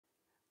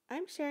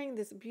I'm sharing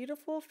this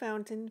beautiful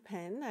fountain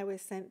pen I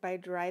was sent by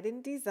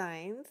Dryden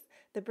Designs.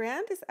 The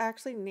brand is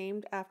actually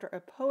named after a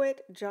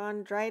poet,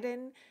 John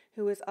Dryden,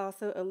 who was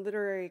also a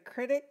literary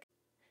critic.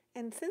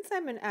 And since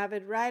I'm an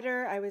avid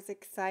writer, I was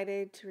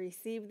excited to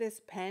receive this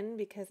pen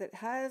because it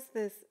has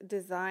this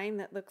design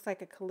that looks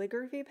like a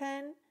calligraphy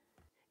pen.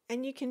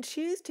 And you can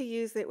choose to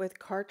use it with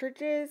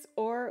cartridges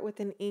or with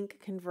an ink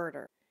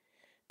converter.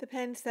 The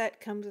pen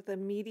set comes with a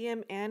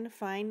medium and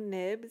fine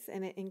nibs,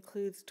 and it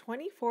includes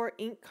 24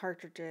 ink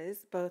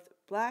cartridges, both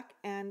black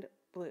and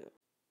blue.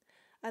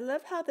 I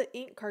love how the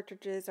ink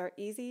cartridges are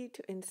easy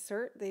to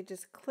insert. They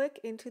just click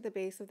into the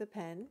base of the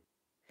pen.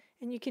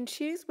 And you can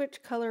choose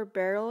which color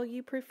barrel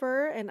you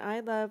prefer, and I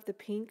love the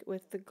pink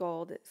with the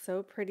gold. It's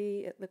so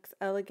pretty, it looks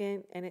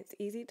elegant, and it's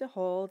easy to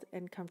hold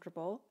and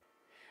comfortable.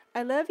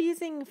 I love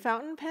using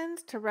fountain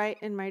pens to write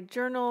in my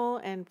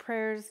journal and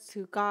prayers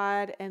to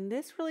God, and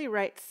this really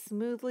writes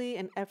smoothly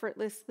and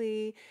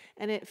effortlessly,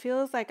 and it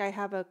feels like I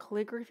have a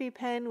calligraphy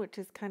pen, which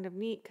is kind of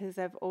neat because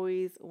I've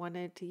always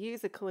wanted to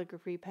use a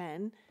calligraphy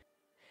pen.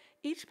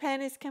 Each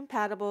pen is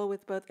compatible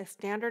with both a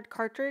standard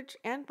cartridge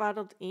and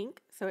bottled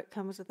ink, so it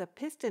comes with a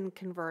piston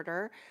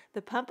converter.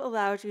 The pump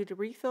allows you to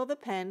refill the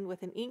pen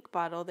with an ink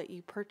bottle that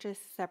you purchase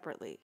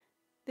separately.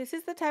 This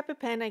is the type of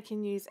pen I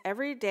can use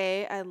every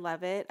day. I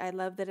love it. I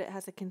love that it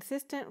has a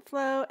consistent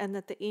flow and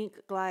that the ink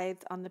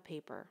glides on the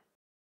paper.